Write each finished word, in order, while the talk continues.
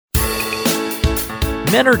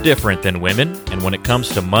Men are different than women, and when it comes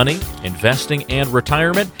to money, investing, and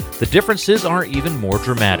retirement, the differences are even more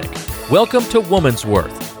dramatic. Welcome to Woman's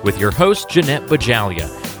Worth with your host, Jeanette Bajalia.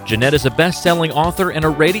 Jeanette is a best-selling author and a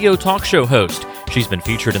radio talk show host. She's been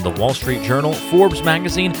featured in the Wall Street Journal, Forbes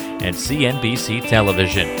magazine, and CNBC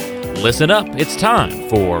television. Listen up, it's time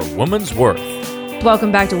for Woman's Worth.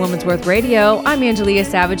 Welcome back to Woman's Worth Radio. I'm Angelia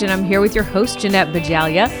Savage, and I'm here with your host, Jeanette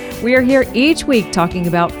Bajalia. We are here each week talking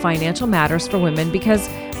about financial matters for women because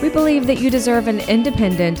we believe that you deserve an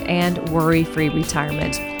independent and worry-free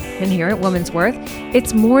retirement. And here at Woman's Worth,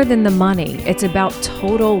 it's more than the money. It's about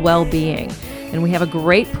total well-being. And we have a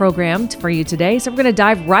great program for you today, so we're going to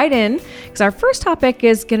dive right in because our first topic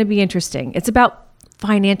is going to be interesting. It's about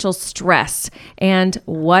financial stress and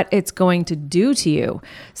what it's going to do to you.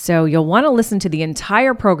 So you'll want to listen to the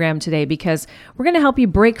entire program today because we're going to help you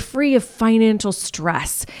break free of financial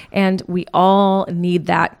stress. And we all need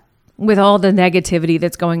that with all the negativity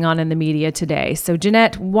that's going on in the media today. So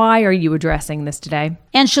Jeanette, why are you addressing this today?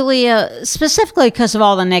 Angelia, specifically because of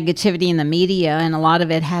all the negativity in the media, and a lot of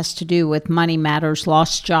it has to do with money matters,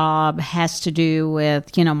 lost job, has to do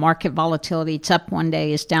with, market volatility. It's up one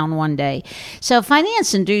day, it's down one day. So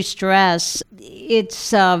finance-induced stress,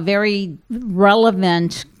 it's a very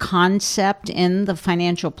relevant concept in the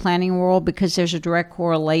financial planning world because there's a direct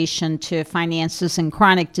correlation to finances and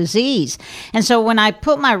chronic disease. And so when I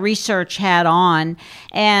put my research hat on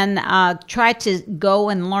and try to go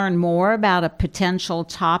and learn more about a potential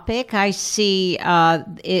topic, I see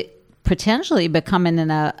it potentially becoming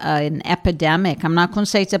an epidemic. I'm not going to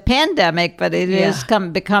say it's a pandemic, but it is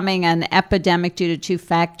becoming an epidemic due to two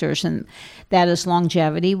factors, and that is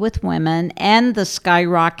longevity with women and the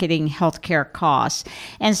skyrocketing healthcare costs.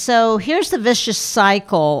 And so here's the vicious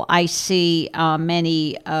cycle I see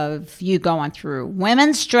many of you going through.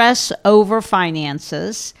 Women stress over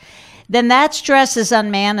finances. Then that stress is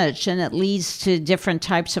unmanaged and it leads to different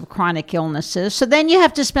types of chronic illnesses. So then you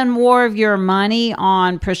have to spend more of your money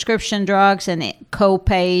on prescription drugs and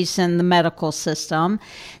co-pays in the medical system.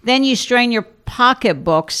 Then you strain your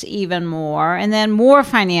pocketbooks even more, and then more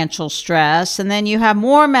financial stress, and then you have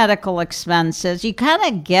more medical expenses. You kind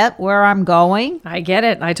of get where I'm going. I get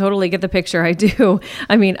it. I totally get the picture. I do.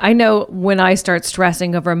 I mean, I know when I start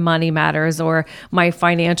stressing over money matters or my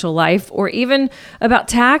financial life or even about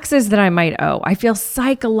taxes that I might owe, I feel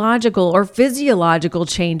psychological or physiological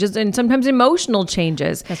changes and sometimes emotional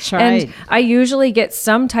changes. That's right. And I usually get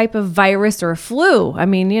some type of virus or flu. I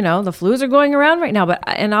mean, the flus are going around right now,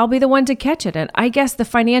 and I'll be the one to catch it. And I guess the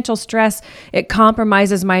financial stress, it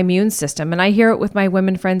compromises my immune system. And I hear it with my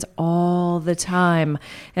women friends all the time.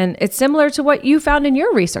 And it's similar to what you found in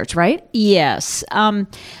your research, right? Yes.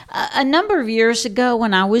 A number of years ago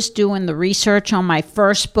when I was doing the research on my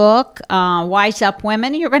first book, Wise Up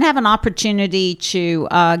Women, you're going to have an opportunity to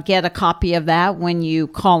get a copy of that when you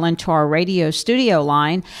call into our radio studio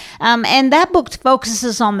line. And that book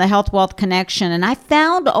focuses on the health-wealth connection. And I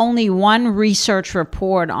found only one research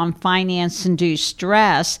report on finance-induced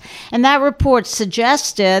stress. And that report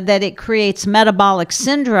suggested that it creates metabolic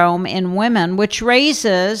syndrome in women, which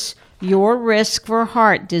raises your risk for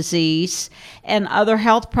heart disease and other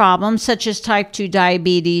health problems such as type 2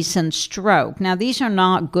 diabetes and stroke. Now, these are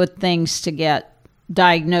not good things to get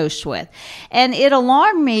diagnosed with. And it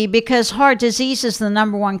alarmed me because heart disease is the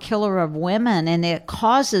number one killer of women, and it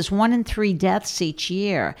causes 1 in 3 deaths each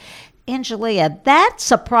year. Angelia,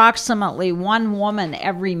 that's approximately one woman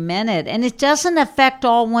every minute, and it doesn't affect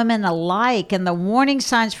all women alike, and the warning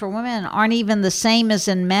signs for women aren't even the same as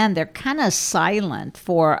in men. They're kind of silent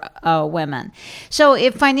for women. So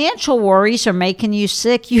if financial worries are making you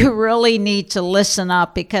sick, you really need to listen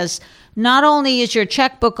up because not only is your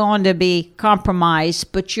checkbook going to be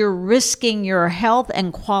compromised, but you're risking your health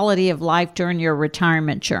and quality of life during your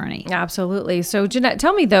retirement journey. Absolutely. So, Jeanette,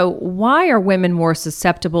 tell me, though, why are women more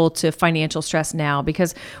susceptible to financial stress now?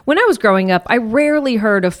 Because when I was growing up, I rarely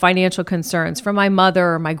heard of financial concerns from my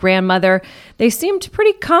mother or my grandmother. They seemed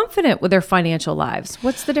pretty confident with their financial lives.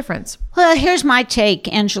 What's the difference? Well, here's my take,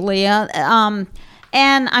 Angelia.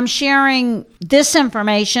 And I'm sharing this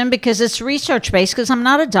information because it's research-based, because I'm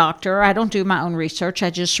not a doctor. I don't do my own research. I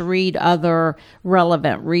just read other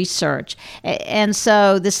relevant research. And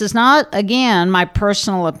so this is not, again, my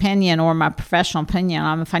personal opinion or my professional opinion.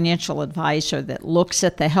 I'm a financial advisor that looks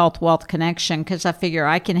at the health-wealth connection because I figure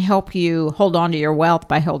I can help you hold on to your wealth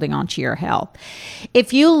by holding on to your health.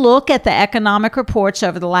 If you look at the economic reports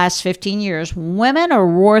over the last 15 years, women are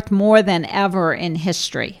worth more than ever in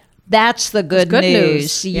history. That's the good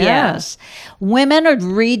news. Yes. Women are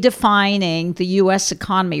redefining the U.S.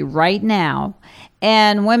 economy right now.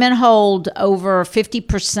 And women hold over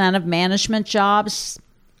 50% of management jobs.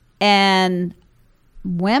 And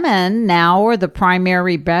women now are the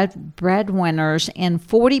primary breadwinners in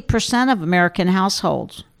 40% of American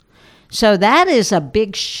households. So that is a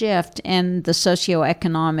big shift in the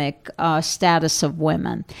socioeconomic status of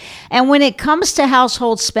women. And when it comes to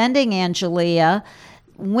household spending, Angelia,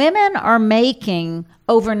 women are making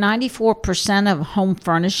over 94% of home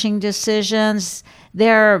furnishing decisions.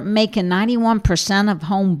 They're making 91% of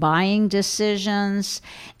home buying decisions.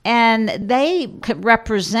 And they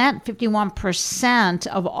represent 51%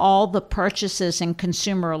 of all the purchases in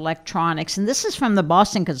consumer electronics. And this is from the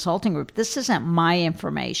Boston Consulting Group. This isn't my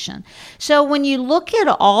information. So when you look at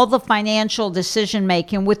all the financial decision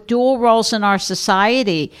making with dual roles in our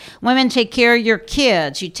society, women take care of your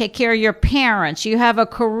kids, you take care of your parents, you have a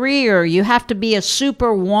career, you have to be a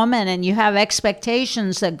superwoman, and you have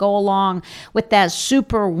expectations that go along with that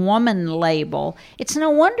superwoman label. It's no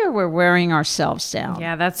wonder we're wearing ourselves down.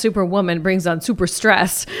 Yeah, that superwoman brings on super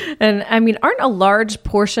stress. And I mean, aren't a large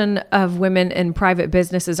portion of women in private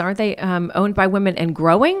businesses, aren't they owned by women and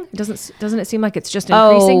growing? Doesn't it seem like it's just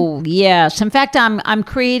increasing? Oh, yes. In fact, I'm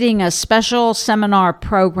creating a special seminar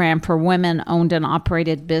program for women owned and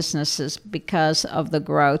operated businesses because of the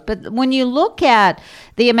growth. But when you look at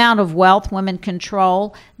the amount of wealth women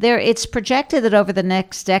control, it's projected that over the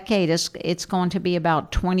next decade, it's going to be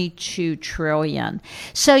about $22 trillion.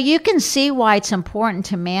 So you can see why it's important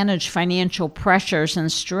to manage financial pressures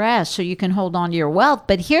and stress so you can hold on to your wealth.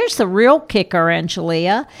 But here's the real kicker,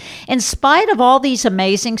 Angelia. In spite of all these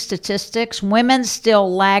amazing statistics, women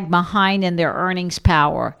still lag behind in their earnings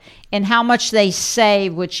power and how much they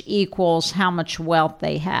save, which equals how much wealth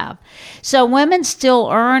they have. So women still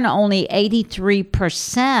earn only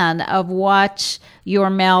 83% of what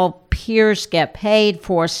your male peers get paid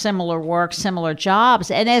for similar work, similar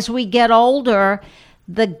jobs. And as we get older,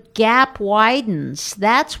 the gap widens.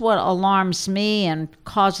 That's what alarms me and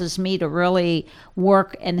causes me to really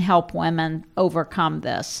work and help women overcome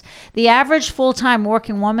this. The average full-time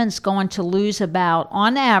working woman's going to lose about,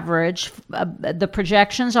 on average, the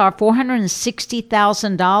projections are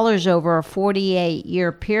 $460,000 over a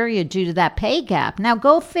 48-year period due to that pay gap. Now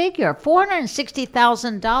go figure,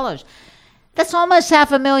 $460,000. That's almost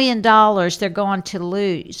 $500,000 they're going to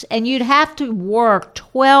lose. And you'd have to work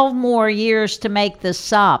 12 more years to make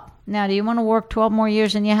this up. Now, do you want to work 12 more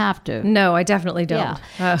years? And you have to. No, I definitely don't.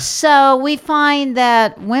 Yeah. So we find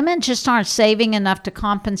that women just aren't saving enough to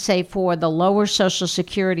compensate for the lower Social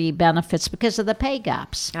Security benefits because of the pay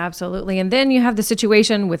gaps. Absolutely. And then you have the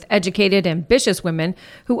situation with educated, ambitious women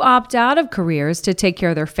who opt out of careers to take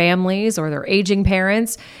care of their families or their aging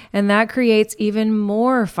parents. And that creates even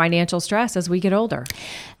more financial stress as we get older.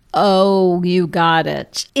 Oh, you got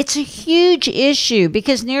it. It's a huge issue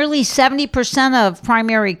because nearly 70% of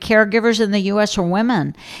primary caregivers in the U.S. are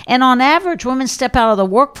women. And on average, women step out of the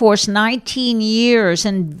workforce 19 years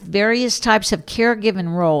in various types of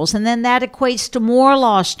caregiving roles. And then that equates to more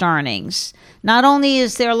lost earnings. Not only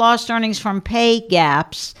is there lost earnings from pay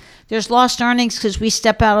gaps, there's lost earnings because we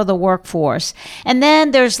step out of the workforce. And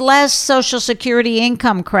then there's less Social Security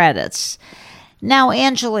income credits. Now,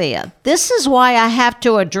 Angelia, this is why I have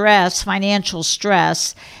to address financial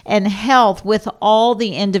stress and health with all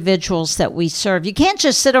the individuals that we serve. You can't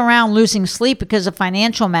just sit around losing sleep because of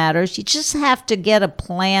financial matters. You just have to get a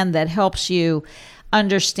plan that helps you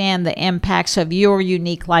understand the impacts of your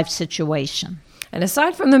unique life situation. And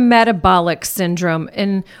aside from the metabolic syndrome,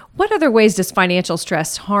 in what other ways does financial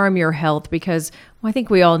stress harm your health? Because I think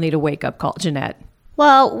we all need a wake-up call, Jeanette.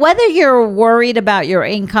 Well, whether you're worried about your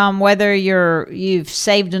income, whether you've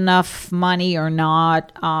saved enough money or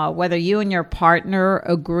not, whether you and your partner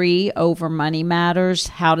agree over money matters,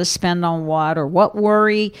 how to spend on what, or what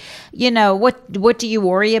worry, what do you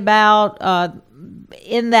worry about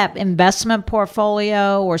in that investment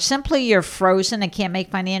portfolio, or simply you're frozen and can't make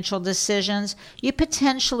financial decisions, you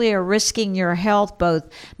potentially are risking your health, both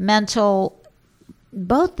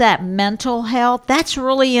that mental health, that's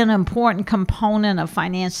really an important component of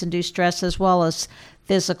finance-induced stress, as well as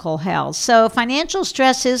physical health. So financial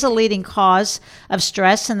stress is a leading cause of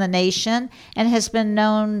stress in the nation and has been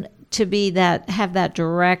known to have that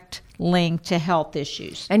direct link to health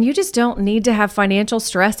issues. And you just don't need to have financial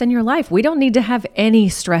stress in your life. We don't need to have any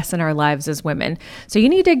stress in our lives as women. So you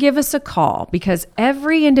need to give us a call, because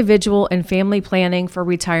every individual in family planning for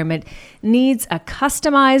retirement needs a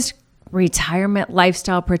customized retirement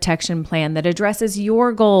lifestyle protection plan that addresses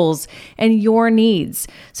your goals and your needs.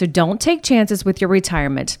 So don't take chances with your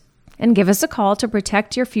retirement. and give us a call to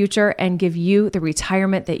protect your future and give you the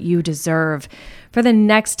retirement that you deserve. For the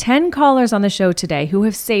next 10 callers on the show today who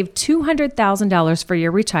have saved $200,000 for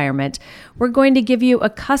your retirement, we're going to give you a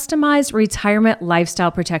customized retirement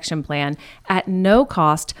lifestyle protection plan at no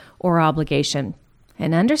cost or obligation.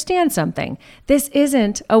 And understand something, this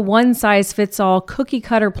isn't a one-size-fits-all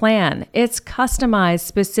cookie-cutter plan. It's customized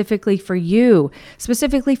specifically for you,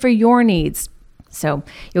 specifically for your needs. So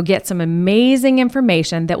you'll get some amazing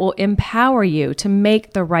information that will empower you to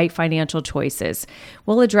make the right financial choices.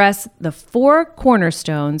 We'll address the 4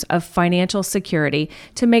 cornerstones of financial security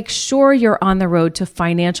to make sure you're on the road to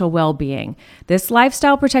financial well-being. This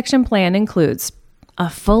lifestyle protection plan includes a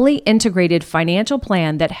fully integrated financial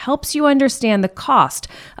plan that helps you understand the cost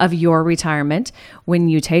of your retirement, when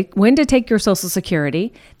to take your Social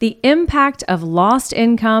Security, the impact of lost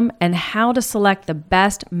income, and how to select the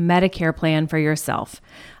best Medicare plan for yourself.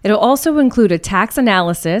 It'll also include a tax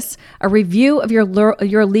analysis, a review of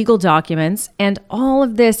your legal documents, and all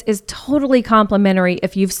of this is totally complimentary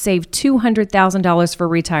if you've saved $200,000 for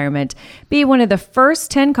retirement. Be one of the first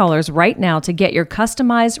 10 callers right now to get your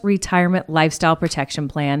customized retirement lifestyle protection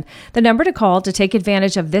plan. The number to call to take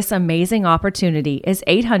advantage of this amazing opportunity is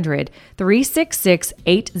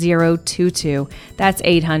 800-366-8022. That's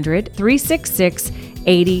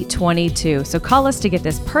 800-366-8022. So call us to get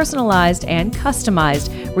this personalized and customized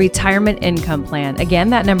retirement income plan. Again,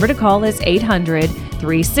 that number to call is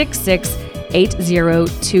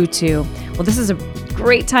 800-366-8022. Well, this is a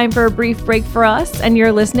great time for a brief break for us, and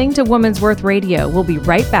you're listening to Woman's Worth Radio. We'll be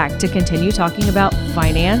right back to continue talking about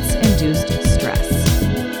finance-induced stress.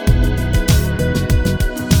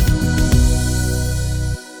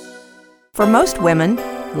 For most women,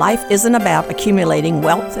 life isn't about accumulating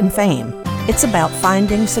wealth and fame. It's about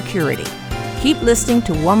finding security. Keep listening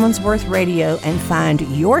to Woman's Worth Radio and find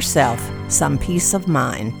yourself some peace of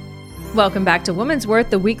mind. Welcome back to Woman's Worth,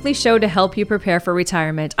 the weekly show to help you prepare for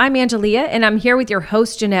retirement. I'm Angelia, and I'm here with your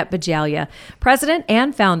host, Jeanette Bajalia, president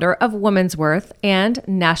and founder of Woman's Worth and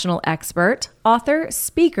national expert, author,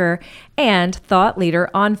 speaker, and thought leader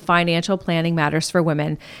on financial planning matters for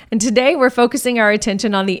women. And today we're focusing our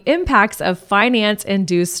attention on the impacts of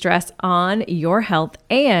finance-induced stress on your health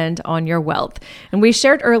and on your wealth. And we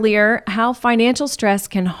shared earlier how financial stress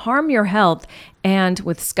can harm your health. And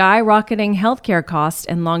with skyrocketing healthcare costs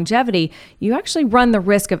and longevity, you actually run the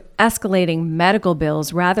risk of escalating medical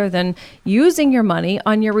bills rather than using your money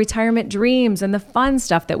on your retirement dreams and the fun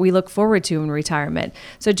stuff that we look forward to in retirement.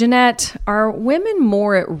 So, Jeanette, are women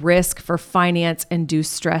more at risk for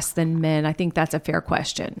finance-induced stress than men? I think that's a fair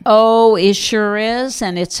question. Oh, it sure is,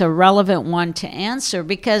 and it's a relevant one to answer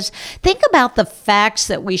because think about the facts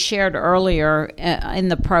that we shared earlier in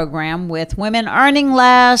the program with women earning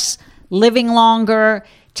less, living longer,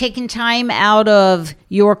 taking time out of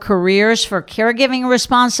your careers for caregiving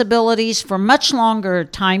responsibilities for much longer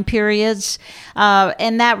time periods,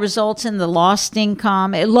 and that results in the lost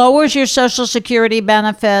income. It lowers your Social Security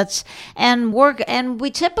benefits, and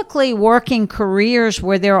we typically work in careers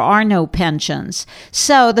where there are no pensions.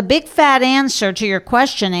 So the big fat answer to your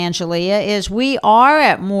question, Angelia, is we are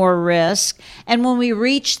at more risk, and when we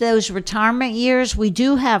reach those retirement years, we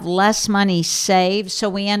do have less money saved, so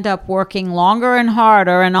we end up working longer and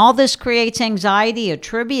harder, and all this creates anxiety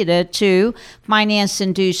attributed to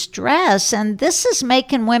finance-induced stress, and this is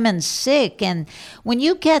making women sick. And when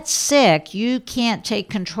you get sick, you can't take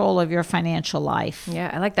control of your financial life. Yeah,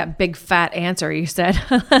 I like that big fat answer you said.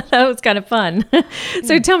 That was kind of fun.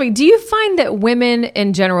 So tell me, do you find that women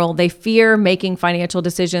in general, they fear making financial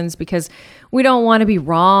decisions because we don't want to be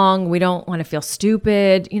wrong, we don't want to feel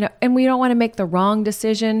stupid, and we don't want to make the wrong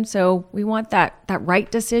decision, so we want that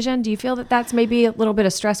right decision? Do you feel that that's maybe a little bit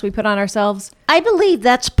of stress we put on ourselves? I believe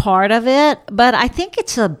that's part of it, but I think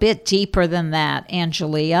it's a bit deeper than that,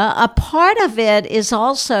 Angelia. A part of it is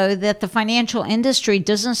also that the financial industry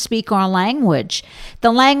doesn't speak our language,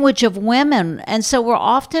 the language of women, and so we're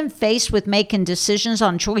often faced with making decisions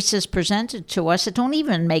on choices presented to us that don't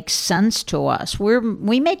even make sense to us.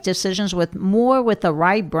 We make decisions more with the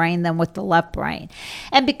right brain than with the left brain.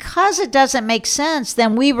 And because it doesn't make sense,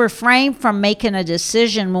 then we refrain from making a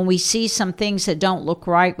decision when we see some things that don't look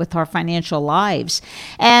right with our financial lives.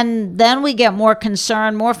 And then we get more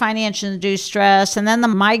concerned, more financial-induced stress, and then the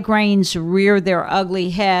migraines rear their ugly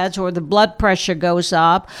heads, or the blood pressure goes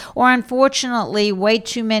up, or unfortunately, way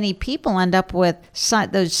too many people end up with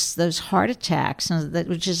those heart attacks,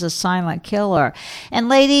 which is a silent killer. And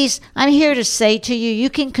ladies, I'm here to say to you, you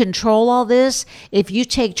can control all this if you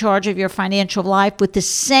take charge of your financial life with the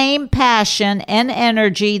same passion and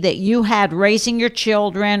energy that you had raising your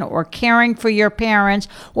children or caring for your parents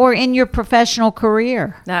or in your professional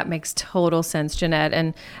career. That makes total sense, Jeanette.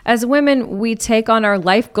 And as women, we take on our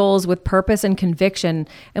life goals with purpose and conviction,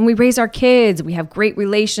 and we raise our kids. We have great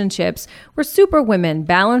relationships. We're super women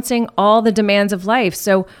balancing all the demands of life.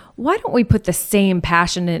 So why don't we put the same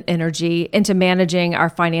passion and energy into managing our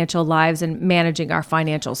financial lives and managing our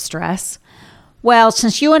financial stress? Well,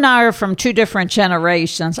 since you and I are from two different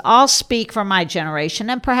generations, I'll speak for my generation,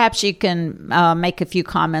 and perhaps you can make a few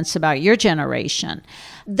comments about your generation.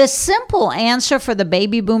 The simple answer for the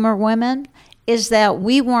baby boomer women is that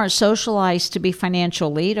we weren't socialized to be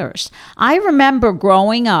financial leaders. I remember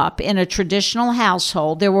growing up in a traditional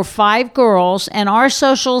household. There were 5 girls, and our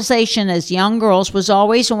socialization as young girls was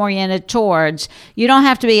always oriented towards, you don't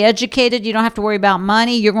have to be educated, you don't have to worry about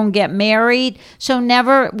money, you're going to get married, so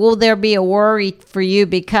never will there be a worry for you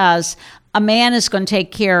because a man is going to take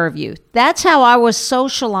care of you. That's how I was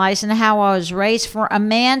socialized and how I was raised, for a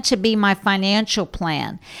man to be my financial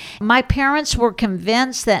plan. My parents were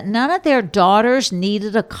convinced that none of their daughters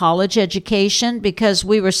needed a college education because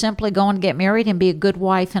we were simply going to get married and be a good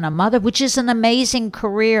wife and a mother, which is an amazing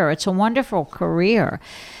career. It's a wonderful career.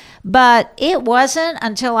 But it wasn't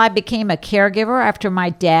until I became a caregiver after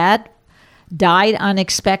my dad died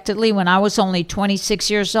unexpectedly when I was only 26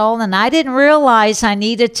 years old, and I didn't realize I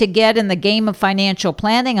needed to get in the game of financial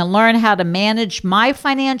planning and learn how to manage my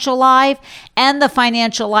financial life and the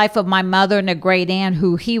financial life of my mother and a great aunt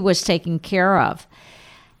who he was taking care of.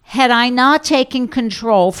 Had I not taken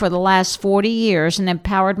control for the last 40 years and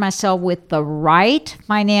empowered myself with the right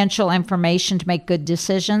financial information to make good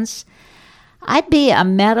decisions, I'd be a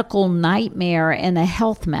medical nightmare and a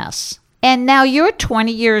health mess. And now you're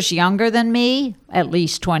 20 years younger than me, at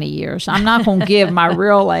least 20 years. I'm not going to give my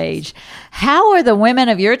real age. How are the women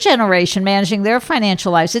of your generation managing their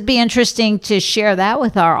financial lives? It'd be interesting to share that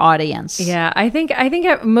with our audience. Yeah, I think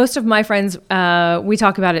most of my friends, we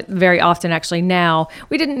talk about it very often actually now.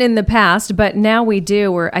 We didn't in the past, but now we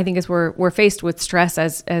do. I think as we're faced with stress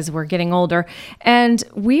as we're getting older. And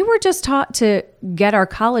we were just taught to get our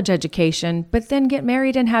college education, but then get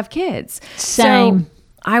married and have kids. Same. So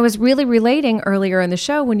I was really relating earlier in the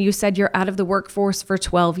show when you said you're out of the workforce for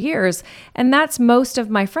 12 years. And that's most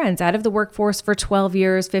of my friends, out of the workforce for 12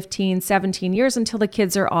 years, 15, 17 years until the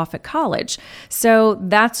kids are off at college. So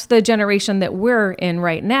that's the generation that we're in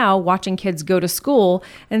right now, watching kids go to school.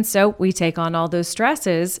 And so we take on all those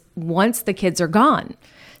stresses once the kids are gone.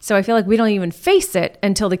 So I feel like we don't even face it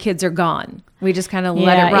until the kids are gone. We just kind of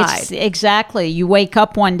let it ride. Exactly. You wake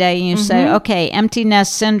up one day and you say, okay, empty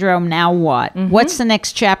nest syndrome, now what? What's the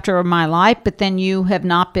next chapter of my life? But then you have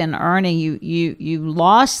not been earning. You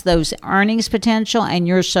lost those earnings potential and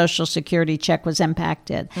your Social Security check was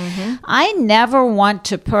impacted. I never want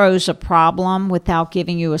to pose a problem without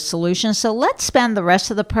giving you a solution. So let's spend the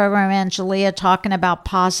rest of the program, Angelia, talking about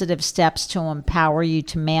positive steps to empower you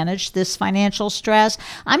to manage this financial stress.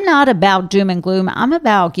 I'm not about doom and gloom. I'm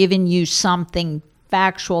about giving you something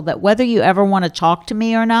factual that whether you ever want to talk to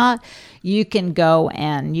me or not, you can go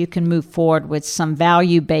and you can move forward with some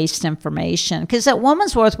value-based information. Because at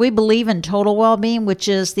Woman's Worth, we believe in total well-being, which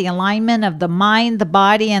is the alignment of the mind, the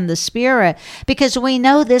body, and the spirit, because we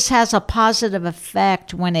know this has a positive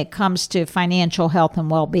effect when it comes to financial health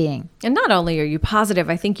and well-being. And not only are you positive,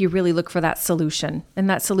 I think you really look for that solution, and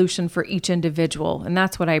that solution for each individual. And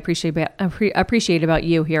that's what I appreciate about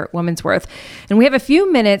you here at Woman's Worth. And we have a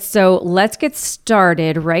few minutes, so let's get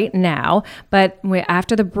started right now. But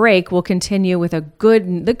after the break, we'll continue with the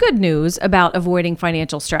good news about avoiding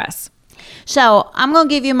financial stress. So I'm going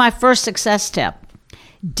to give you my first success tip.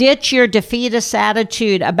 Ditch your defeatist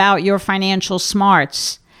attitude about your financial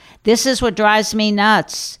smarts. This is what drives me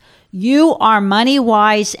nuts. You are money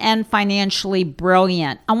wise and financially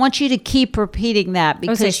brilliant. I want you to keep repeating that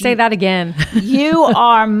because say that again. You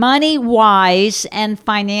are money wise and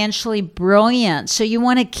financially brilliant. So you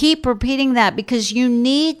want to keep repeating that because you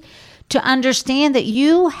need to understand that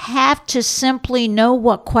you have to simply know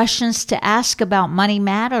what questions to ask about money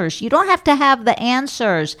matters. You don't have to have the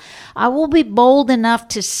answers. I will be bold enough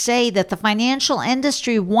to say that the financial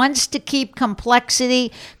industry wants to keep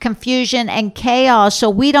complexity, confusion, and chaos, so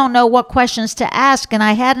we don't know what questions to ask. And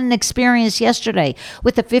I had an experience yesterday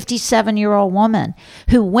with a 57-year-old woman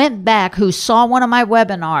who went back, who saw one of my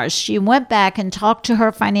webinars. She went back and talked to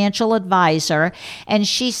her financial advisor, and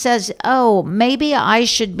she says, oh, maybe I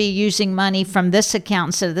should be using money from this account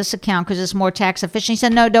instead of this account because it's more tax efficient. He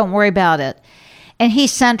said, no, don't worry about it. And he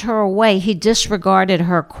sent her away. He disregarded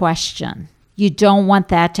her question. You don't want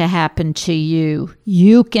that to happen to you.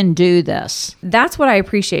 You can do this. That's what I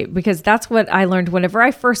appreciate, because that's what I learned whenever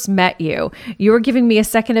I first met you. You were giving me a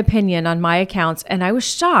second opinion on my accounts, and I was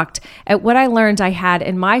shocked at what I learned I had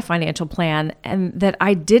in my financial plan and that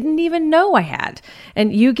I didn't even know I had.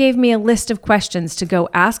 And you gave me a list of questions to go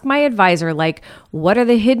ask my advisor, like, what are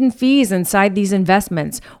the hidden fees inside these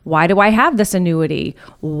investments? Why do I have this annuity?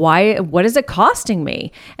 What is it costing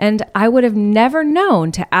me? And I would have never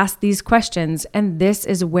known to ask these questions. And this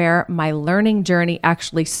is where my learning journey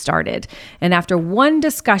actually started. And after one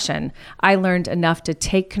discussion, I learned enough to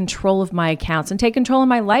take control of my accounts and take control of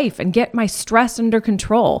my life and get my stress under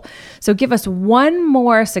control. So give us one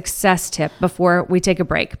more success tip before we take a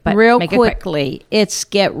break. But real quickly, it's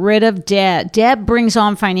get rid of debt. Debt brings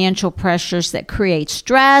on financial pressures that create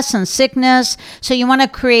stress and sickness. So you want to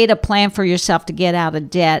create a plan for yourself to get out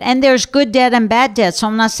of debt. And there's good debt and bad debt. So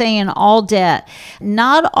I'm not saying all debt.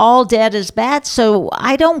 Not all debt is bad. So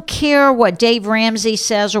I don't care what Dave Ramsey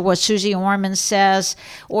says or what Susie Orman says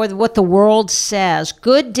or what the world says.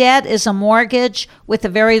 Good debt is a mortgage with a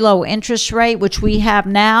very low interest rate, which we have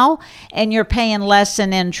now, and you're paying less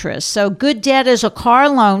in interest. So good debt is a car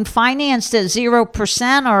loan financed at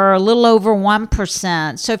 0% or a little over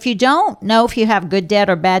 1%. So if you don't know if you have good debt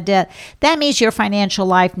or bad debt, that means your financial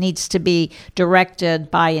life needs to be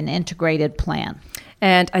directed by an integrated plan.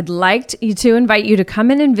 And I'd like to invite you to come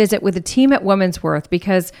in and visit with the team at Women's Worth,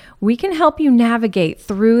 because we can help you navigate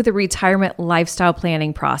through the retirement lifestyle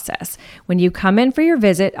planning process. When you come in for your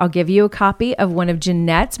visit, I'll give you a copy of one of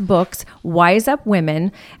Jeanette's books, Wise Up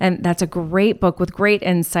Women. And that's a great book with great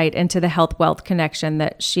insight into the health-wealth connection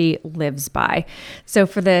that she lives by. So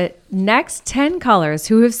for the next 10 callers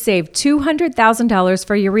who have saved $200,000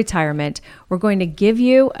 for your retirement, we're going to give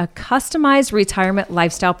you a customized retirement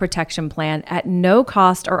lifestyle protection plan at no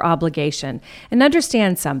cost or obligation. And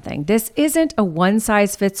understand something, this isn't a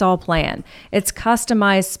one-size-fits-all plan. It's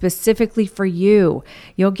customized specifically for you.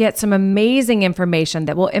 You'll get some amazing information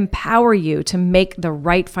that will empower you to make the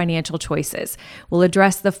right financial choices. We'll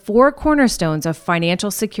address the 4 cornerstones of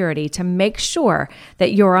financial security to make sure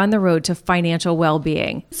that you're on the road to financial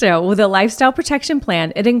well-being. So with a lifestyle protection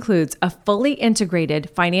plan, it includes a fully integrated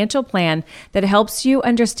financial plan that helps you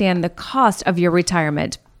understand the cost of your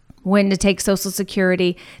retirement, when to take Social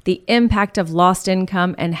Security, the impact of lost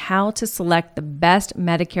income, and how to select the best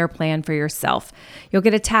Medicare plan for yourself. You'll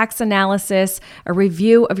get a tax analysis, a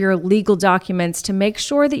review of your legal documents to make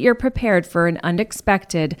sure that you're prepared for an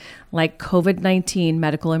unexpected, like COVID-19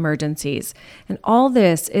 medical emergencies. And all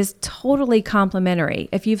this is totally complimentary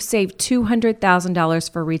if you've saved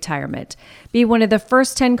 $200,000 for retirement. Be one of the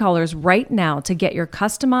first 10 callers right now to get your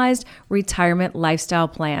customized retirement lifestyle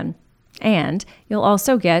plan. And you'll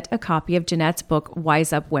also get a copy of Jeanette's book,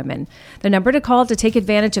 Wise Up Women. The number to call to take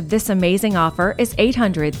advantage of this amazing offer is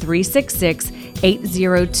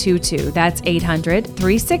 800-366-8022. That's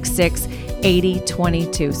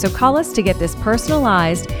 800-366-8022. So call us to get this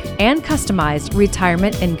personalized and customized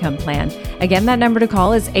retirement income plan. Again, that number to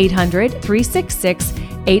call is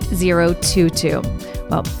 800-366-8022.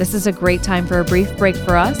 Well, this is a great time for a brief break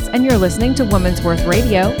for us, and you're listening to Women's Worth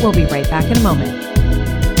Radio. We'll be right back in a moment.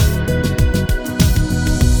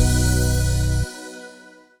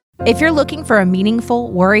 If you're looking for a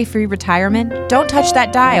meaningful, worry-free retirement, don't touch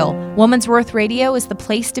that dial. Woman's Worth Radio is the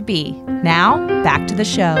place to be. Now, back to the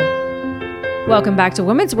show. Welcome back to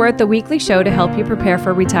Women's Worth, the weekly show to help you prepare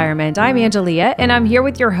for retirement. I'm Angelia, and I'm here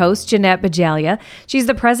with your host, Jeanette Bajalia. She's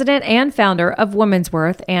the president and founder of Women's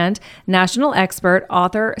Worth and national expert,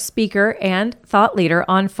 author, speaker, and thought leader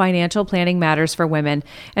on financial planning matters for women.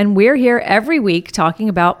 And we're here every week talking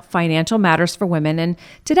about financial matters for women. And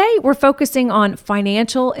today we're focusing on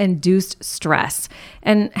financial-induced stress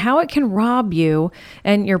and how it can rob you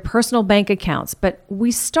and your personal bank accounts. But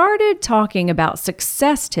we started talking about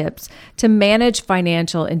success tips to manage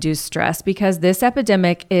financial-induced stress because this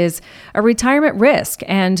epidemic is a retirement risk,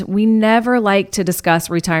 and we never like to discuss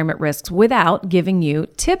retirement risks without giving you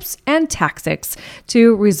tips and tactics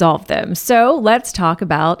to resolve them. So let's talk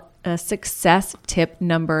about success tip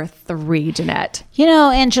number 3, Jeanette. You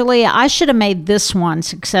know, Angelia, I should have made this one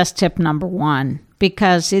success tip number 1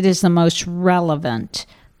 because it is the most relevant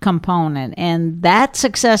component. And that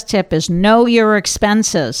success tip is know your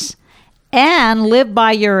expenses and live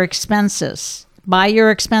by your expenses, by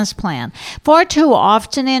your expense plan. Far too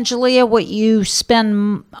often, Angelia, what you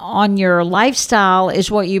spend on your lifestyle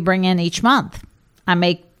is what you bring in each month. I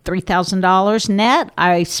make $3,000 net,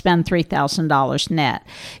 I spend $3,000 net.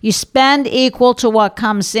 You spend equal to what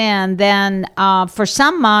comes in. Then for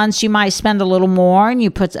some months, you might spend a little more and you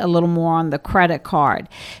put a little more on the credit card.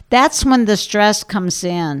 That's when the stress comes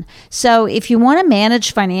in. So if you want to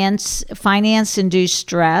manage finance-induced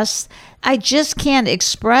stress, I just can't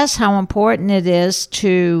express how important it is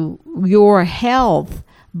to your health.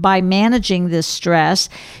 By managing this stress,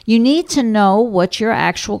 you need to know what your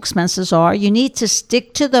actual expenses are. You need to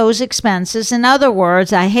stick to those expenses. In other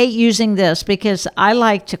words, I hate using this because I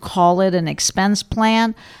like to call it an expense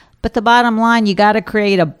plan. But the bottom line, you got to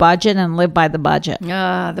create a budget and live by the budget.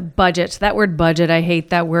 The budget. That word budget. I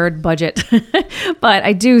hate that word budget. But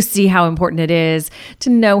I do see how important it is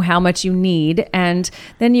to know how much you need, and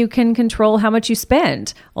then you can control how much you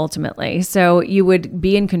spend ultimately. So you would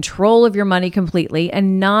be in control of your money completely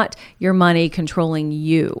and not your money controlling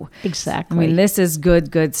you. Exactly. I mean, this is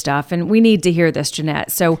good stuff. And we need to hear this,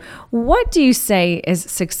 Jeanette. So what do you say is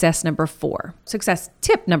success number 4? Success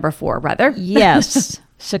tip number 4, rather. Yes.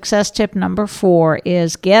 Success tip number 4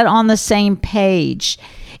 is get on the same page.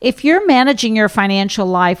 If you're managing your financial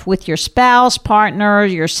life with your spouse, partner,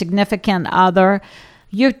 your significant other,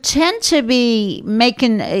 you tend to be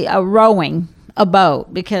rowing a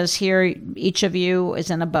boat, because here each of you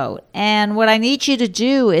is in a boat. And what I need you to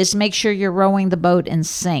do is make sure you're rowing the boat in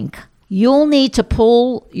sync. You'll need to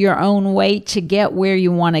pull your own weight to get where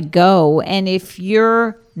you want to go. And if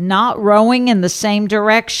you're not rowing in the same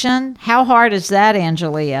direction, how hard is that,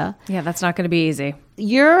 Angelia? Yeah, that's not going to be easy.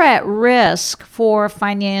 You're at risk for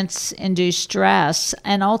finance-induced stress,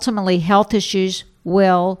 and ultimately health issues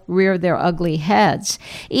will rear their ugly heads.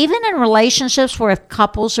 Even in relationships where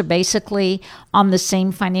couples are basically on the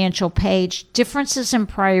same financial page, differences in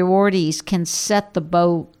priorities can set the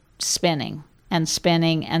boat spinning. And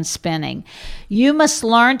spinning and spinning. You must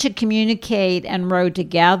learn to communicate and row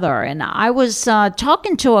together. And I was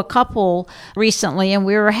talking to a couple recently, and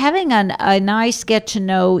we were having a nice get to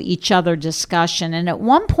know each other discussion. And at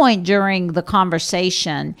one point during the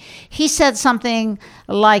conversation, he said something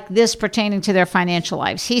like this pertaining to their financial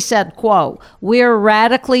lives. He said, quote, "We're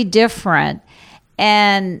radically different,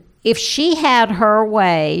 and if she had her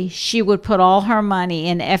way, she would put all her money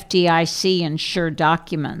in FDIC insured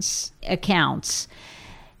accounts.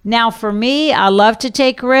 Now, for me, I love to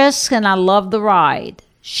take risks and I love the ride."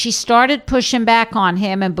 She started pushing back on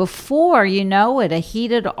him, and before you know it, a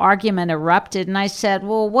heated argument erupted. And I said,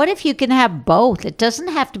 well, what if you can have both? It doesn't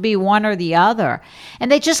have to be one or the other.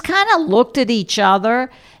 And they just kind of looked at each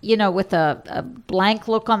other, with a blank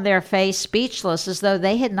look on their face, speechless, as though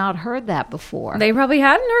they had not heard that before. They probably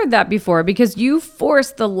hadn't heard that before, because you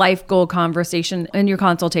force the life goal conversation in your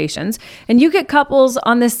consultations and you get couples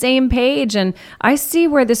on the same page. And I see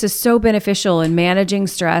where this is so beneficial in managing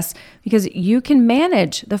stress, because you can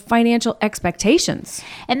manage the financial expectations.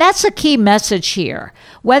 And that's a key message here.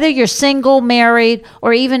 Whether you're single, married,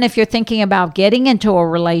 or even if you're thinking about getting into a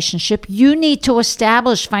relationship, you need to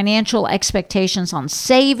establish financial expectations on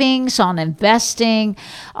savings, on investing,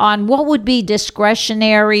 on what would be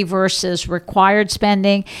discretionary versus required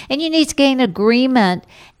spending. And you need to gain agreement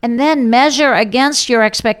and then measure against your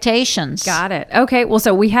expectations. Got it. Okay. Well,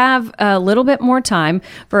 so we have a little bit more time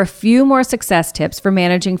for a few more success tips for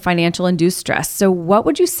managing financial induced stress. So what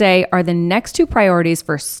would you say are the next 2 priorities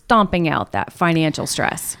for stomping out that financial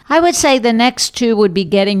stress? I would say the next 2 would be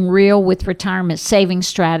getting real with retirement saving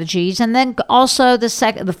strategies. And then also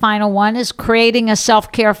the final one is creating a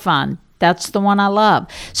self-care fund. That's the one I love.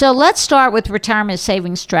 So let's start with retirement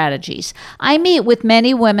savings strategies. I meet with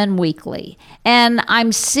many women weekly, and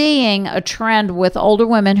I'm seeing a trend with older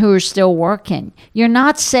women who are still working. You're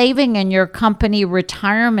not saving in your company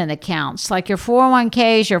retirement accounts, like your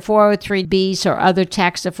 401ks, your 403bs, or other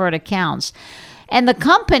tax-deferred accounts. And the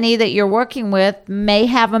company that you're working with may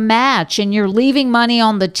have a match, and you're leaving money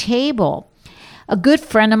on the table. A good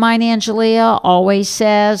friend of mine, Angelia, always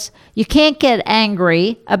says, you can't get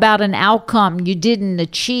angry about an outcome you didn't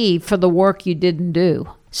achieve for the work you didn't do.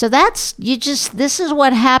 So this is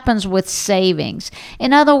what happens with savings.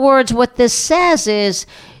 In other words, what this says is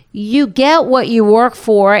you get what you work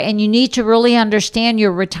for, and you need to really understand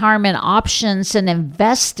your retirement options and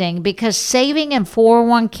investing, because saving in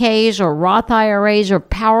 401ks or Roth IRAs are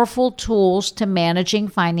powerful tools to managing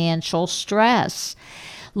financial stress.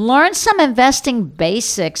 Learn some investing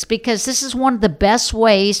basics, because this is one of the best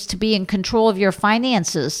ways to be in control of your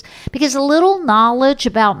finances, because a little knowledge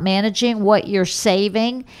about managing what you're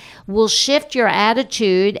saving will shift your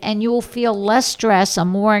attitude, and you will feel less stress and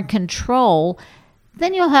more in control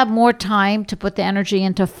then you'll have more time to put the energy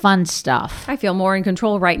into fun stuff. I feel more in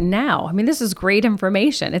control right now. I mean, this is great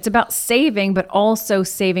information. It's about saving, but also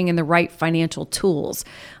saving in the right financial tools.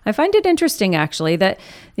 I find it interesting, actually, that,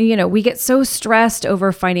 we get so stressed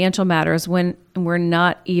over financial matters when we're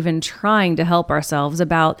not even trying to help ourselves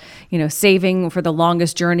about, saving for the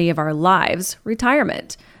longest journey of our lives,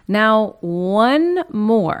 retirement. Now, one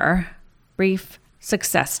more brief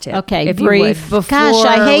success tip. Okay, brief. Gosh,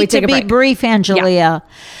 I hate to be brief, Angelia.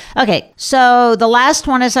 Yeah. Okay, so the last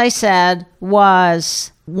one, as I said,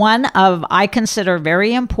 was one of I consider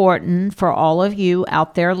very important for all of you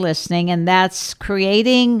out there listening, and that's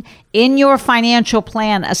creating in your financial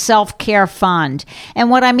plan a self-care fund.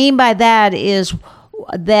 And what I mean by that is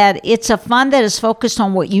that it's a fund that is focused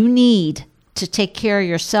on what you need to take care of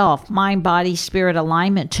yourself, mind, body, spirit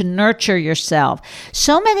alignment, to nurture yourself.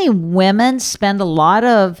 So many women spend a lot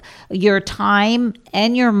of your time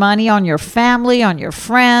and your money on your family, on your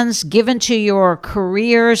friends, given to your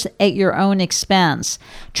careers at your own expense.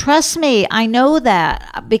 Trust me, I know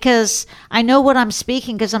that because I know what I'm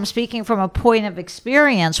speaking, because I'm speaking from a point of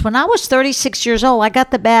experience. When I was 36 years old, I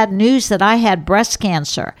got the bad news that I had breast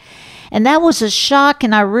cancer. And that was a shock,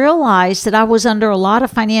 and I realized that I was under a lot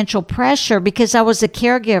of financial pressure because I was a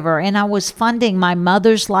caregiver and I was funding my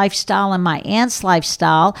mother's lifestyle and my aunt's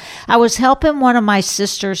lifestyle. I was helping one of my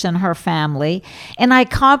sisters and her family, and I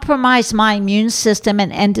compromised my immune system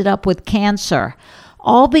and ended up with cancer.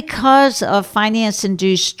 All because of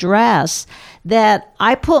finance-induced stress that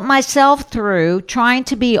I put myself through trying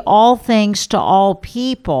to be all things to all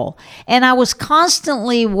people. And I was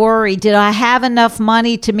constantly worried, did I have enough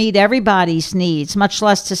money to meet everybody's needs, much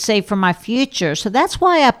less to save for my future? So that's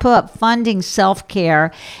why I put funding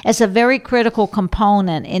self-care as a very critical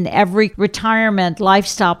component in every retirement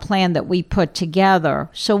lifestyle plan that we put together.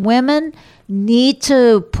 So women need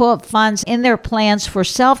to put funds in their plans for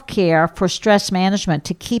self-care, for stress management,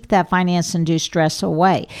 to keep that finance-induced stress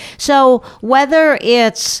away. So whether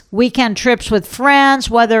it's weekend trips with friends,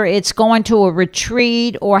 whether it's going to a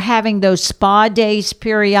retreat or having those spa days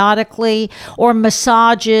periodically, or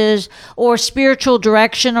massages, or spiritual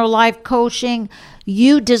direction or life coaching,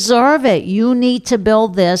 you deserve it. You need to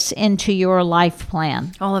build this into your life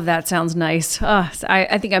plan. All of that sounds nice.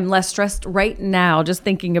 I think I'm less stressed right now just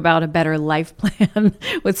thinking about a better life plan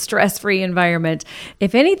with stress-free environment.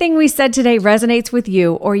 If anything we said today resonates with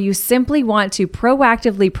you, or you simply want to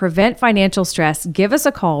proactively prevent financial stress, give us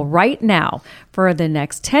a call right now. For the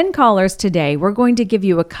next 10 callers today, we're going to give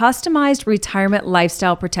you a customized retirement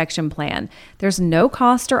lifestyle protection plan. There's no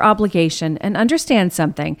cost or obligation, and understand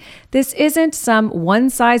something. This isn't some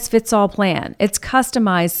one-size-fits-all plan. It's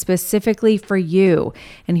customized specifically for you.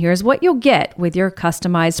 And here's what you'll get with your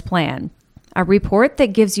customized plan. A report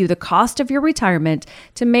that gives you the cost of your retirement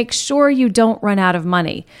to make sure you don't run out of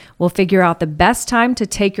money. We'll figure out the best time to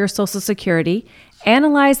take your Social Security,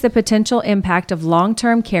 analyze the potential impact of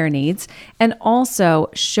long-term care needs, and also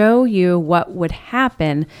show you what would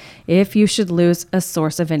happen if you should lose a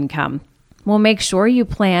source of income. We'll make sure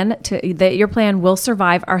that your plan will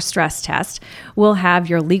survive our stress test. We'll have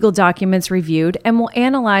your legal documents reviewed, and we'll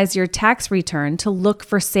analyze your tax return to look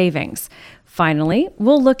for savings. Finally,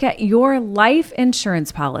 we'll look at your life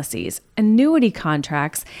insurance policies, annuity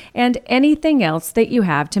contracts, and anything else that you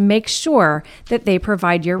have to make sure that they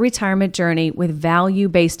provide your retirement journey with value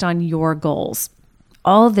based on your goals.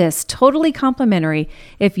 All this totally complimentary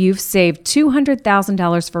if you've saved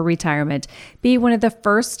 $200,000 for retirement. Be one of the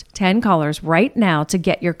first 10 callers right now to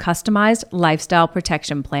get your customized lifestyle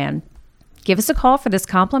protection plan. Give us a call for this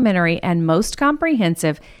complimentary and most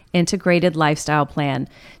comprehensive integrated lifestyle plan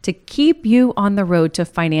to keep you on the road to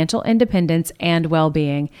financial independence and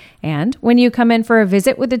well-being. And when you come in for a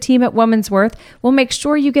visit with the team at Woman's Worth, we'll make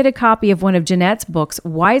sure you get a copy of one of Jeanette's books,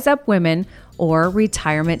 Wise Up Women or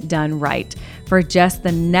Retirement Done Right. For just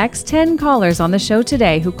the next 10 callers on the show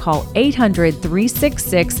today who call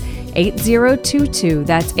 800-366-8022.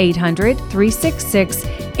 That's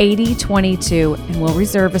 800-366-8022. And we'll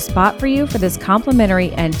reserve a spot for you for this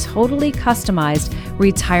complimentary and totally customized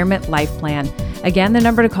retirement life plan. Again, the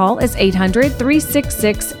number to call is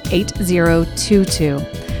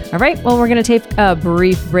 800-366-8022. All right, well, we're going to take a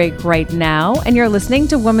brief break right now, and you're listening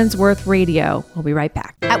to Woman's Worth Radio. We'll be right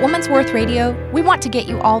back. At Woman's Worth Radio, we want to get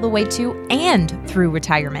you all the way to and through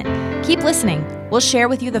retirement. Keep listening. We'll share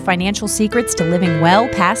with you the financial secrets to living well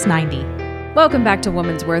past 90. Welcome back to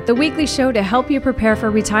Woman's Worth, the weekly show to help you prepare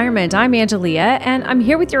for retirement. I'm Angelia, and I'm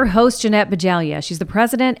here with your host, Jeanette Bajalia. She's the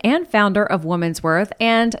president and founder of Woman's Worth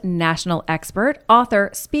and national expert, author,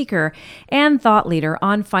 speaker, and thought leader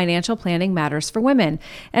on financial planning matters for women.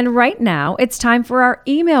 And right now, it's time for our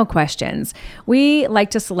email questions. We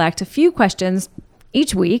like to select a few questions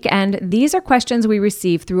each week, and these are questions we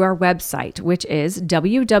receive through our website, which is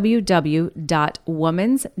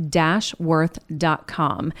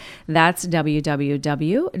www.womans-worth.com. That's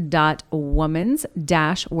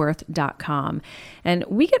www.womans-worth.com. And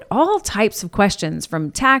we get all types of questions, from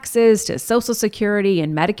taxes to Social Security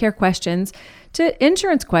and Medicare questions to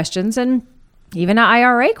insurance questions and even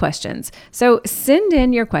IRA questions. So send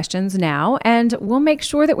in your questions now, and we'll make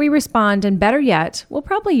sure that we respond. And better yet, we'll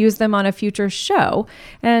probably use them on a future show.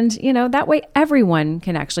 And, that way everyone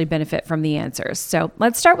can actually benefit from the answers. So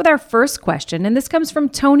let's start with our first question. And this comes from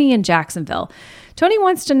Tony in Jacksonville. Tony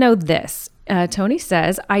wants to know this. Tony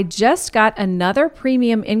says, I just got another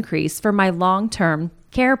premium increase for my long-term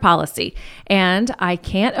care policy, and I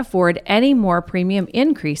can't afford any more premium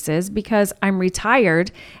increases because I'm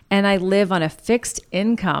retired and I live on a fixed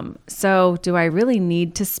income. So do I really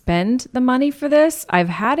need to spend the money for this? I've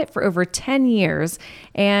had it for over 10 years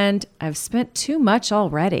and I've spent too much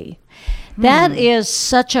already. That is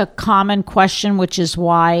such a common question, which is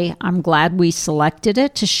why I'm glad we selected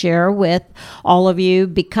it to share with all of you,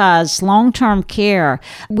 because long-term care,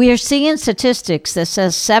 we are seeing statistics that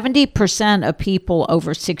says 70% of people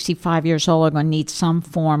over 65 years old are going to need some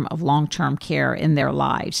form of long-term care in their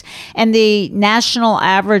lives. And the national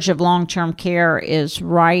average of long-term care is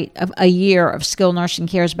a year of skilled nursing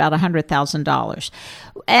care is about $100,000.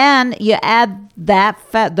 And you add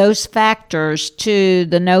those factors to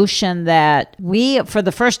the notion that we, for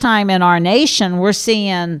the first time in our nation, we're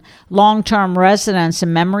seeing long-term residents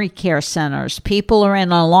in memory care centers. People are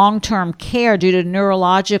in a long-term care due to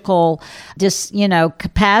neurological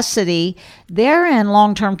capacity. They're in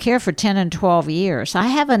long-term care for 10 and 12 years. I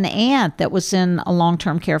have an aunt that was in a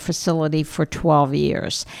long-term care facility for 12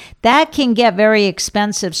 years. That can get very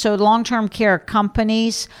expensive. So long-term care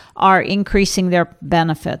companies are increasing their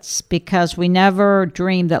benefits because we never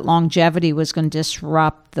dreamed that longevity was going to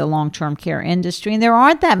disrupt the long-term care industry. And there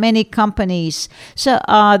aren't that many companies that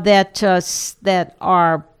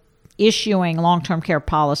are issuing long-term care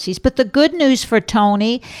policies. But the good news for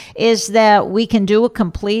Tony is that we can do a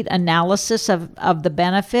complete analysis of the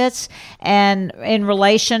benefits and in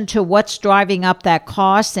relation to what's driving up that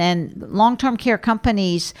cost. And long-term care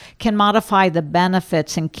companies can modify the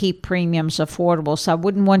benefits and keep premiums affordable. So I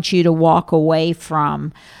wouldn't want you to walk away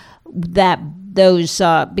from those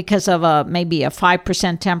because of maybe a 5%,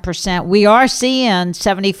 10%. We are seeing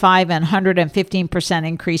 75 and 115%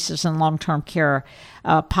 increases in long-term care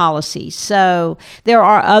policies. So there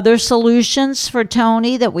are other solutions for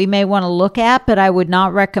Tony that we may want to look at, but I would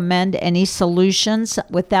not recommend any solutions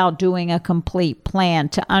without doing a complete plan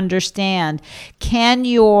to understand, can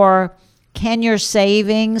your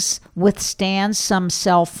savings withstand some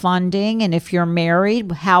self-funding? And if you're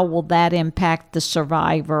married, how will that impact the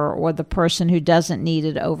survivor or the person who doesn't need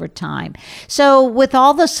it over time? So with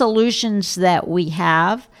all the solutions that we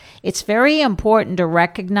have, it's very important to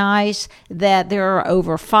recognize that there are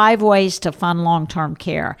over 5 ways to fund long-term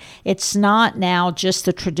care. It's not now just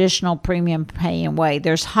the traditional premium paying way.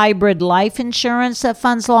 There's hybrid life insurance that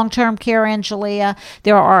funds long-term care, Angelia.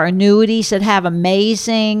 There are annuities that have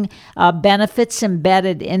amazing benefits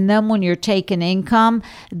embedded in them when you're taking income.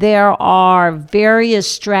 There are various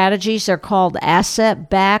strategies. They're called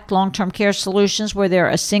asset-backed long-term care solutions, where they're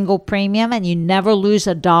a single premium and you never lose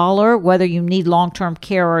a dollar, whether you need long-term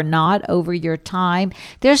care or not, over your time.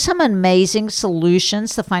 There's some amazing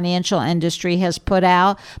solutions the financial industry has put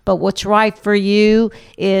out, but what's right for you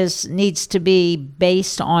needs to be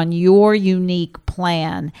based on your unique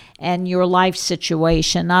plan and your life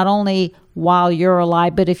situation, not only while you're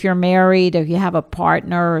alive, but if you're married or you have a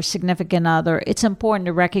partner or significant other, it's important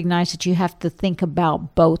to recognize that you have to think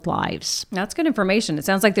about both lives. That's good information. It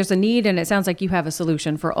sounds like there's a need, and it sounds like you have a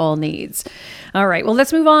solution for all needs. All right, well,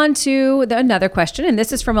 let's move on to another question, and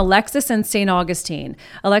this is from Alexis in St. Augustine.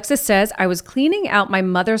 Alexis says, I was cleaning out my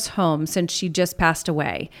mother's home since she just passed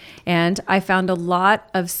away, and I found a lot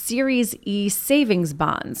of Series E savings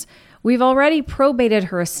bonds. We've already probated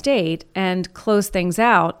her estate and closed things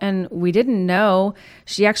out, and we didn't know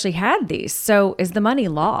she actually had these. So is the money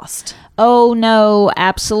lost? Oh, no,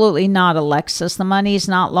 absolutely not, Alexis. The money is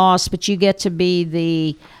not lost, but you get to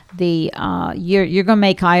be you're going to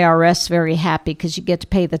make IRS very happy because you get to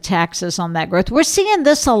pay the taxes on that growth. We're seeing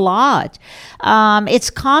this a lot. It's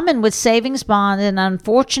common with savings bond, and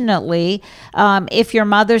unfortunately, if your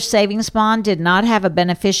mother's savings bond did not have a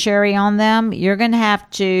beneficiary on them, you're going to have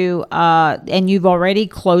to, and you've already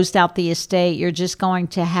closed out the estate, you're just going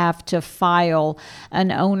to have to file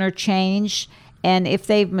an owner change. And if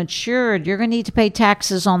they've matured, you're going to need to pay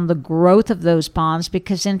taxes on the growth of those bonds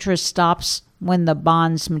because interest stops when the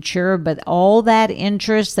bonds mature. But all that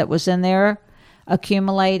interest that was in there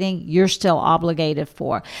accumulating, you're still obligated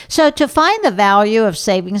for. So to find the value of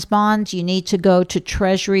savings bonds, you need to go to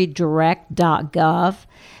treasurydirect.gov.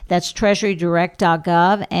 That's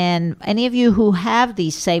treasurydirect.gov. And any of you who have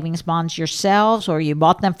these savings bonds yourselves, or you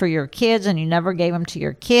bought them for your kids and you never gave them to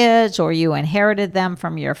your kids, or you inherited them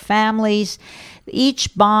from your families,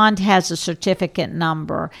 each bond has a certificate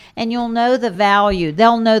number, and you'll know the value.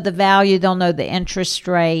 They'll know the value. They'll know the interest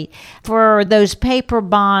rate. For those paper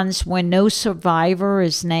bonds, when no survivor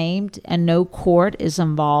is named and no court is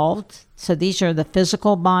involved, so these are the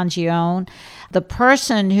physical bonds you own, the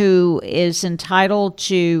person who is entitled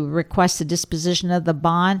to request the disposition of the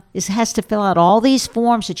bond has to fill out all these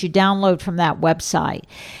forms that you download from that website.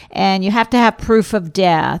 And you have to have proof of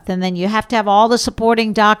death, and then you have to have all the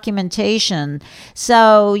supporting documentation.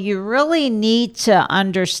 So you really need to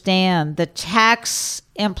understand the tax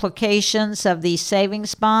implications of these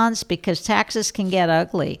savings bonds because taxes can get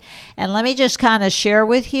ugly. And let me just kind of share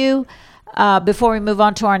with you, before we move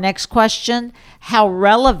on to our next question, how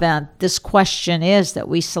relevant this question is that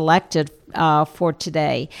we selected for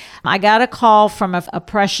today. I got a call from a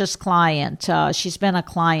precious client. She's been a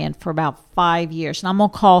client for about 5 years, and I'm going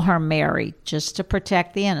to call her Mary just to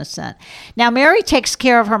protect the innocent. Now, Mary takes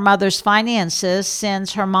care of her mother's finances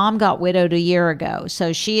since her mom got widowed a year ago.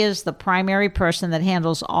 So she is the primary person that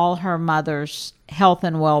handles all her mother's health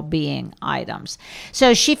and well-being items.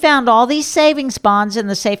 So she found all these savings bonds in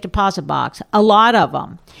the safe deposit box, a lot of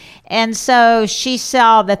them. And so she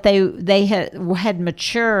saw that they had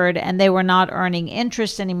matured and they were not earning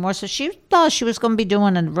interest anymore. So she thought she was going to be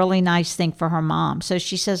doing a really nice thing for her mom. So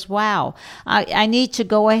she says, wow, I need to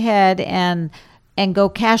go ahead and go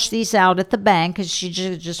cash these out at the bank, because she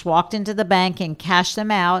just walked into the bank and cashed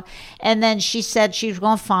them out. And then she said she was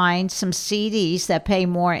going to find some CDs that pay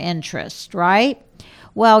more interest, right?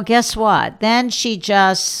 Well, guess what? Then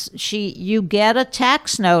you get a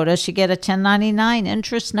tax notice, you get a 1099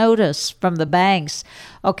 interest notice from the banks.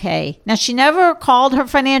 Okay. Now, she never called her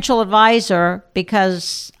financial advisor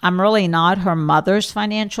because I'm really not her mother's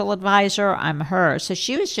financial advisor. I'm her. So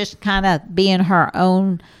she was just kind of being her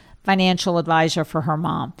own financial advisor for her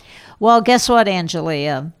mom. Well, guess what,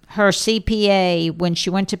 Angelia? Her CPA, when she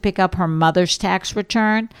went to pick up her mother's tax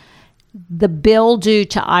return, the bill due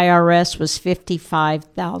to IRS was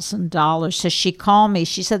 $55,000. So she called me.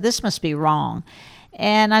 She said, this must be wrong.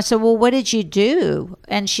 And I said, well, what did you do?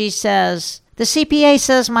 And she says, the CPA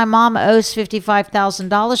says my mom owes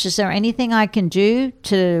 $55,000. Is there anything I can do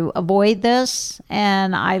to avoid this?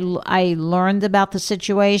 And I learned about the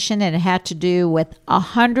situation, and it had to do with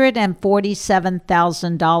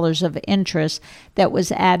 $147,000 of interest that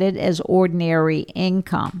was added as ordinary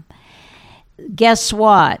income. Guess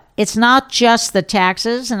what? It's not just the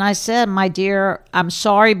taxes. And I said, my dear, I'm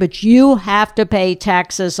sorry, but you have to pay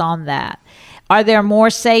taxes on that. Are there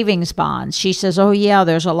more savings bonds? She says, oh, yeah,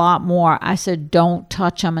 there's a lot more. I said, don't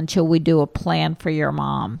touch them until we do a plan for your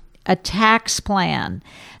mom. A tax plan,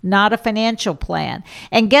 not a financial plan.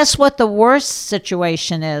 And guess what the worst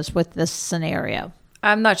situation is with this scenario?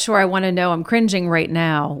 I'm not sure I want to know. I'm cringing right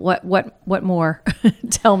now. What more?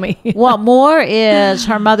 Tell me. What more is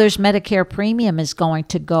her mother's Medicare premium is going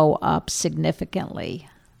to go up significantly.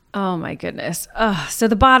 Oh my goodness. So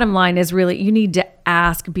the bottom line is really you need to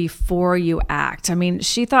ask before you act. I mean,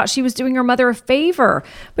 she thought she was doing her mother a favor,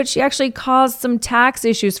 but she actually caused some tax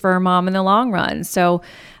issues for her mom in the long run. So,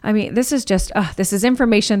 I mean, this is just, this is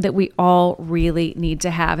information that we all really need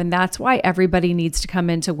to have. And that's why everybody needs to come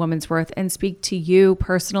into Woman's Worth and speak to you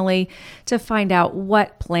personally to find out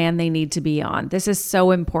what plan they need to be on. This is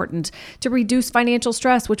so important to reduce financial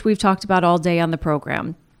stress, which we've talked about all day on the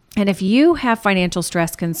program. And if you have financial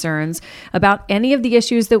stress concerns about any of the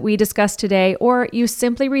issues that we discussed today, or you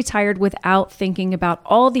simply retired without thinking about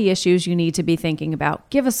all the issues you need to be thinking about,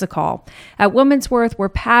 give us a call. At Woman's Worth, we're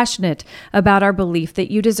passionate about our belief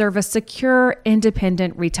that you deserve a secure,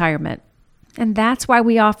 independent retirement. And that's why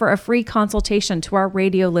we offer a free consultation to our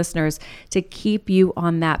radio listeners to keep you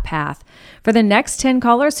on that path. For the next 10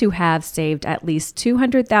 callers who have saved at least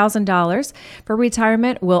 $200,000 for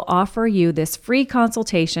retirement, we'll offer you this free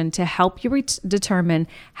consultation to help you determine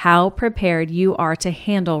how prepared you are to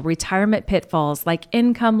handle retirement pitfalls like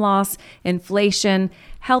income loss, inflation,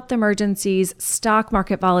 health emergencies, stock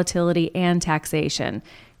market volatility, and taxation.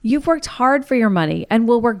 You've worked hard for your money and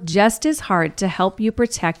will work just as hard to help you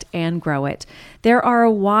protect and grow it. There are a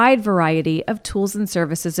wide variety of tools and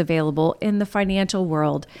services available in the financial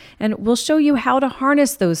world, and we'll show you how to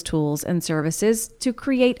harness those tools and services to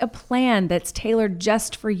create a plan that's tailored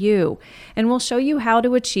just for you. And we'll show you how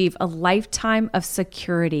to achieve a lifetime of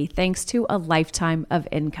security thanks to a lifetime of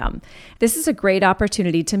income. This is a great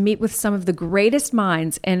opportunity to meet with some of the greatest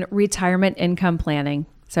minds in retirement income planning.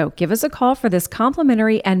 So give us a call for this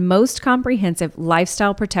complimentary and most comprehensive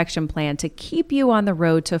lifestyle protection plan to keep you on the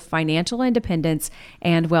road to financial independence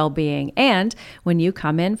and well-being. And when you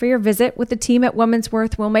come in for your visit with the team at Women's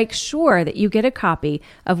Worth, we'll make sure that you get a copy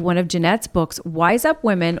of one of Jeanette's books, Wise Up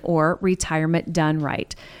Women or Retirement Done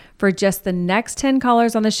Right. For just the next 10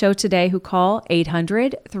 callers on the show today who call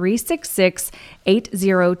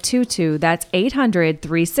 800-366-8022, that's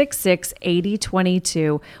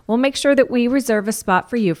 800-366-8022, we'll make sure that we reserve a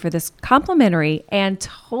spot for you for this complimentary and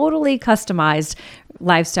totally customized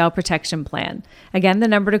lifestyle protection plan. Again, the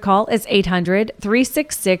number to call is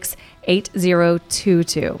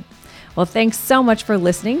 800-366-8022. Well, thanks so much for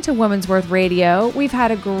listening to Women's Worth Radio. We've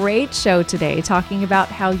had a great show today talking about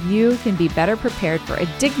how you can be better prepared for a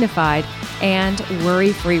dignified and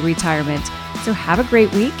worry-free retirement. So have a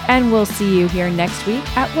great week, and we'll see you here next week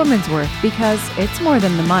at Women's Worth, because it's more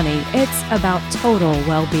than the money. It's about total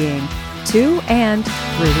well-being to and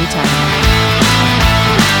through retirement.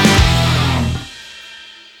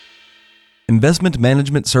 Investment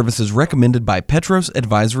management services recommended by Petros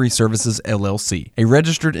Advisory Services, LLC, a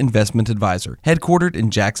registered investment advisor, headquartered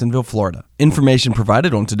in Jacksonville, Florida. Information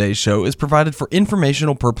provided on today's show is provided for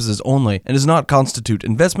informational purposes only and does not constitute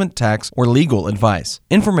investment, tax, or legal advice.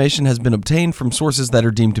 Information has been obtained from sources that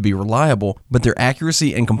are deemed to be reliable, but their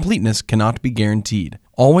accuracy and completeness cannot be guaranteed.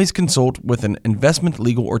 Always consult with an investment,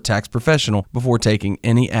 legal, or tax professional before taking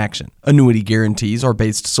any action. Annuity guarantees are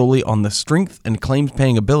based solely on the strength and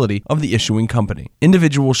claims-paying ability of the issuing company.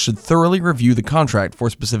 Individuals should thoroughly review the contract for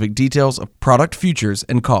specific details of product features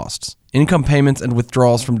and costs. Income payments and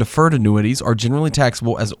withdrawals from deferred annuities are generally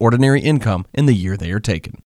taxable as ordinary income in the year they are taken.